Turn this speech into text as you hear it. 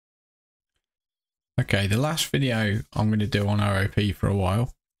Okay, the last video I'm going to do on ROP for a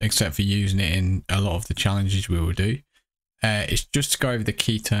while, except for using it in a lot of the challenges we will do, is just to go over the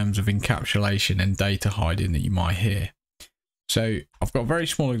key terms of encapsulation and data hiding that you might hear. So I've got a very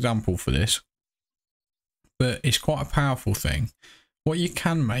small example for this, but it's quite a powerful thing. What you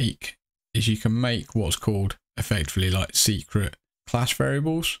can make is you can make what's called effectively like secret class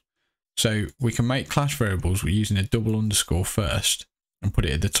variables. So we can make class variables, we're using a double underscore first and put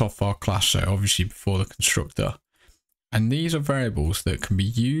it at the top of our class, so obviously before the constructor. And these are variables that can be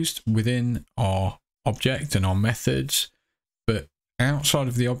used within our object and our methods, but outside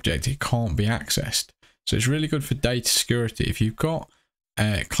of the object it can't be accessed. So it's really good for data security. If you've got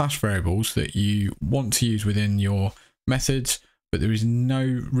class variables that you want to use within your methods, but there is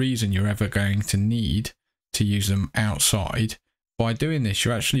no reason you're ever going to need to use them outside, by doing this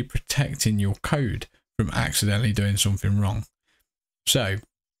you're actually protecting your code from accidentally doing something wrong. So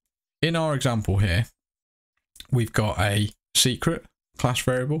in our example here, we've got a secret class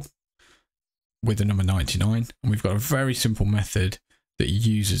variable with the number 99, and we've got a very simple method that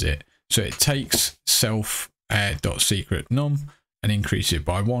uses it. So it takes self.secret num and increase it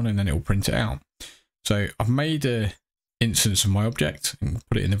by 1, and then it will print it out. So I've made a instance of my object and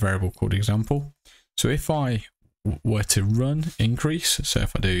put it in the variable called example. So if I were to run increase, so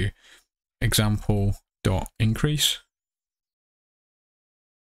if I do example.increase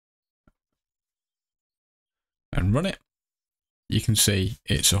and run it, you can see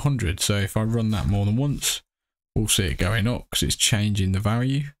it's 100. So if I run that more than once, we'll see it going up because it's changing the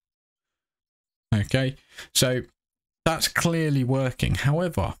value. Okay, so that's clearly working.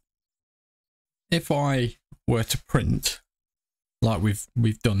 However, if I were to print like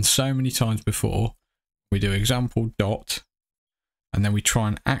we've done so many times before, we do example dot and then we try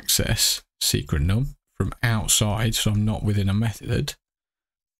and access secret num from outside, so I'm not within a method,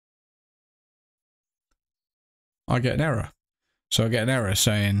 I get an error. So I get an error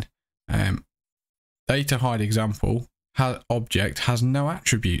saying data hide example object has no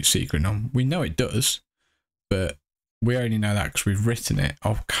attribute secret num. We know it does, but we only know that because we've written it.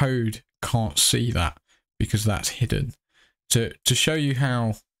 Our code can't see that because that's hidden. To show you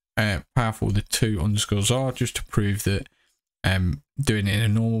how powerful the two underscores are, just to prove that doing it in a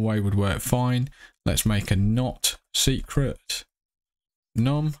normal way would work fine, let's make a not secret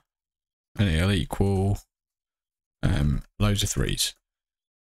num and it'll equal loads of 3s.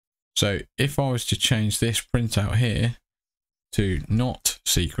 So if I was to change this printout here to not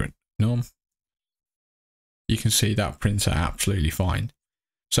secret num, you can see that prints out absolutely fine.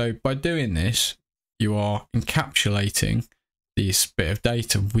 So by doing this, you are encapsulating this bit of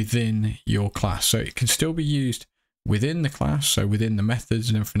data within your class. So it can still be used within the class, so within the methods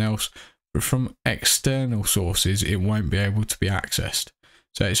and everything else, but from external sources, it won't be able to be accessed.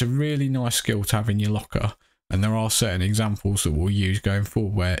 So it's a really nice skill to have in your locker. And there are certain examples that we'll use going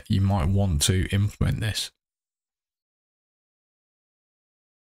forward where you might want to implement this.